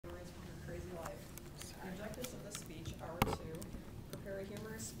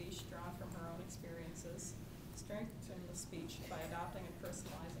speech by adopting and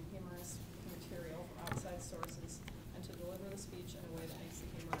personalizing humorous material from outside sources and to deliver the speech in a way that makes the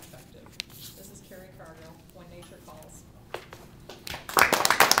humor effective. This is Carrie, When Nature Calls.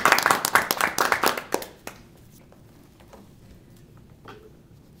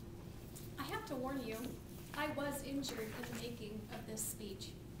 I have to warn you, I was injured in the making of this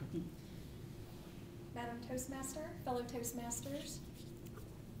speech. Madam Toastmaster, fellow Toastmasters,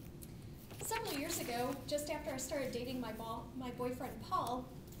 several years ago, just after I started dating my boyfriend Paul,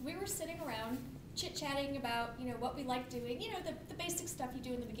 we were sitting around chit-chatting about, what we like doing, the basic stuff you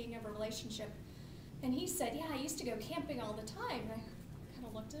do in the beginning of a relationship. And he said, yeah, I used to go camping all the time. And I kind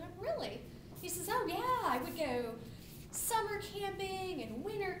of looked at him, really? He says, oh yeah, I would go summer camping and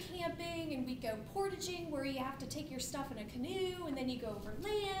winter camping, and we'd go portaging where you have to take your stuff in a canoe, and then you go over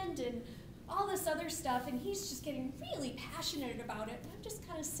land, and all this other stuff, and he's just getting really passionate about it. And I'm just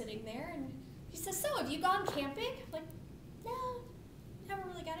kind of sitting there, and he says, so have you gone camping? I'm like, no, never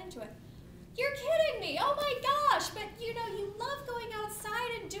really got into it. You're kidding me, oh my gosh, but you love going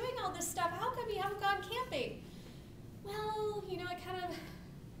outside and doing all this stuff. How come you haven't gone camping? Well, I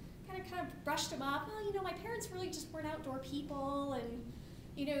kind of brushed him off. Well, my parents really just weren't outdoor people, and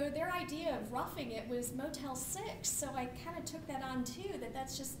their idea of roughing it was Motel 6, so I kind of took that on too,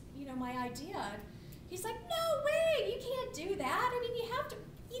 that's just, my idea. He's like, no way, you can't do that. I mean,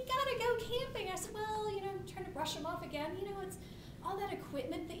 you gotta go camping. I said, well, I'm trying to brush him off again. It's all that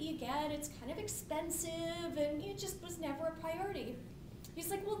equipment that you get, it's kind of expensive, and it just was never a priority. He's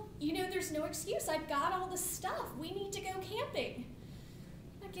like, well, there's no excuse. I've got all the stuff. We need to go camping.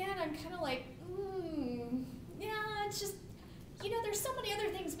 Again, I'm kind of like, yeah, it's just, there's so many other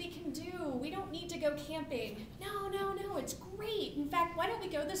things we can do. We don't need to go camping. No, it's great. In fact, why don't we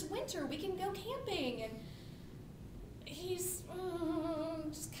go this winter? We can go camping. And he's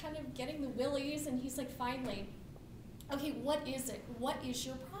just kind of getting the willies, and he's like, finally, okay, what is it? What is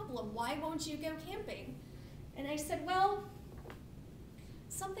your problem? Why won't you go camping? And I said, well,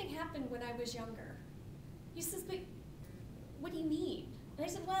 something happened when I was younger. He says, but what do you mean? And I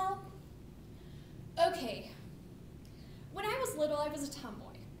said, well, okay. When I was little, I was a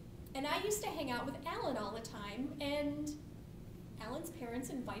tomboy. And I used to hang out with Alan all the time, and Alan's parents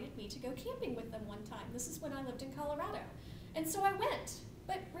invited me to go camping with them one time. This is when I lived in Colorado. And so I went.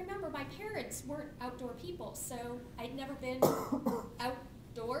 But remember, my parents weren't outdoor people, so I'd never been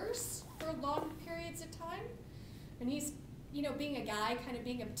outdoors for long periods of time. And he's, being a guy, kind of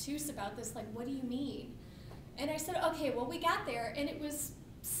being obtuse about this, like, what do you mean? And I said, okay, well, we got there, and it was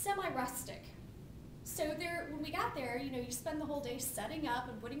semi-rustic. So when we got there, you spend the whole day setting up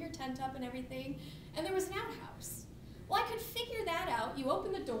and putting your tent up and everything, and there was an outhouse. Well, I could figure that out. You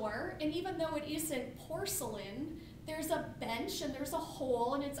open the door, and even though it isn't porcelain, there's a bench and there's a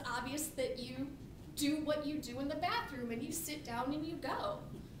hole, and it's obvious that you do what you do in the bathroom, and you sit down and you go.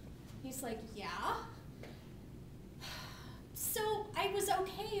 He's like, yeah. So I was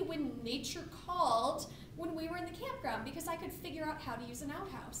okay when nature called when we were in the campground, because I could figure out how to use an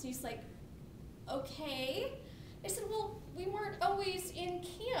outhouse. And he's like, okay. I said, well, we weren't always in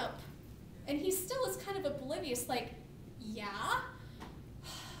camp. And he still is kind of oblivious, like, yeah? Oh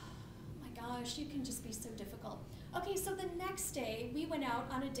my gosh, you can just be so difficult. Okay, so the next day, we went out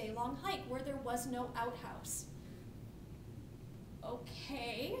on a day-long hike where there was no outhouse.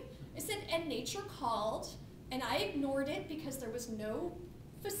 Okay. I said, and nature called, and I ignored it because there was no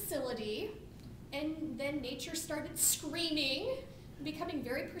facility. And then nature started screaming, becoming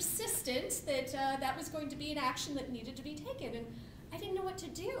very persistent that that was going to be an action that needed to be taken. And I didn't know what to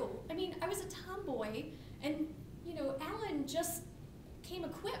do. I mean, I was a tomboy, and Alan just came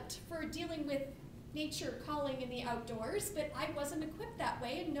equipped for dealing with nature calling in the outdoors, but I wasn't equipped that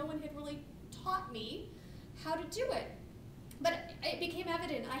way, and no one had really taught me how to do it. But it became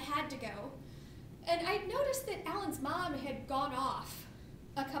evident I had to go. And I noticed that Alan's mom had gone off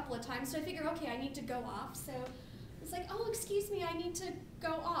a couple of times, so I figured, okay, I need to go off. So it's like, oh, excuse me, I need to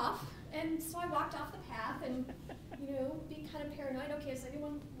go off. And so I walked off the path and, being kind of paranoid. Okay, is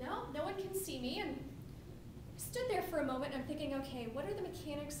anyone, no one can see me. And I stood there for a moment, and I'm thinking, okay, what are the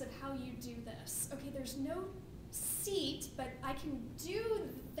mechanics of how you do this? Okay, there's no seat, but I can do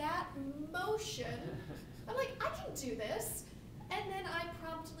that motion. I'm like, I can do this. And then I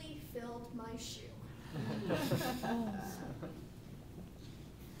promptly filled my shoe.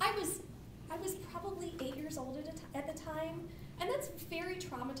 I was probably 8 years old at the time, and that's very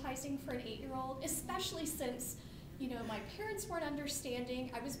traumatizing for an 8-year-old, especially since, my parents weren't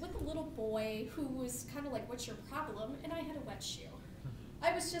understanding. I was with a little boy who was kind of like, what's your problem? And I had a wet shoe.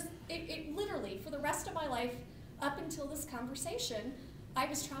 I was just, it literally, for the rest of my life, up until this conversation, I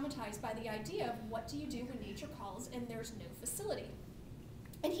was traumatized by the idea of what do you do when nature calls and there's no facility.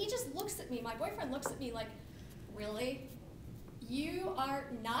 And he just looks at me, my boyfriend looks at me like, really? You are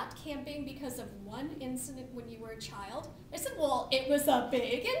not camping because of one incident when you were a child? I said, well, it was a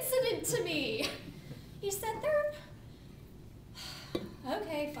big incident to me. He said,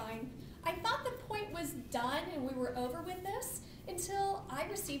 okay, fine. I thought the point was done and we were over with this until I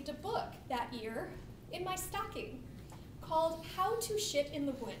received a book that year in my stocking called How to Shit in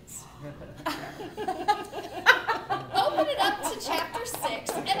the Woods. Open it up to chapter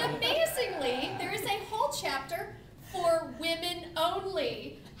 6, and amazingly, there is a whole chapter for women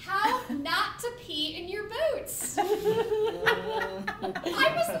only. How not to pee in your boots. I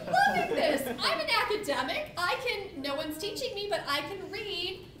was loving this. I'm an academic. No one's teaching me, but I can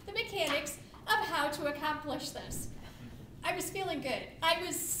read the mechanics of how to accomplish this. I was feeling good. I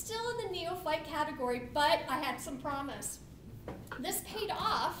was still in the neophyte category, but I had some promise. This paid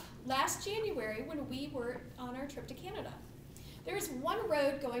off last January when we were on our trip to Canada. There was one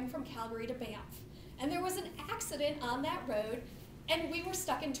road going from Calgary to Banff, and there was an accident on that road, and we were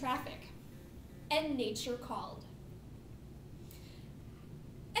stuck in traffic, and nature called.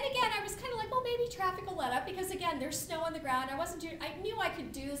 And again, I was kind of like, well, maybe traffic will let up, because again, there's snow on the ground. I knew I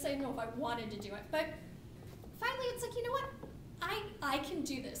could do this. I didn't know if I wanted to do it, but finally it's like, you know what? I can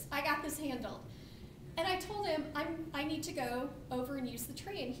do this. I got this handled. And I told him, I need to go over and use the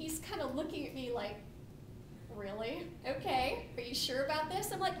tree. And he's kind of looking at me like, really? Okay, are you sure about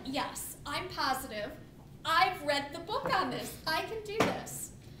this? I'm like, yes, I'm positive. I've read the book on this. I can do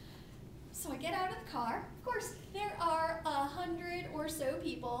this. So I get out of the car. Of course, there are 100 or so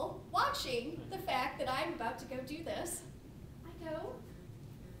people watching the fact that I'm about to go do this. I go,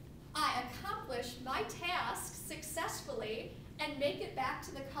 I accomplish my task successfully and make it back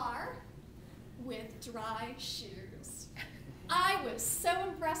to the car with dry shoes. I was so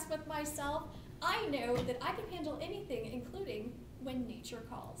impressed with myself. I know that I can handle anything, including when nature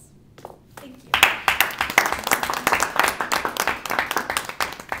calls. Thank you.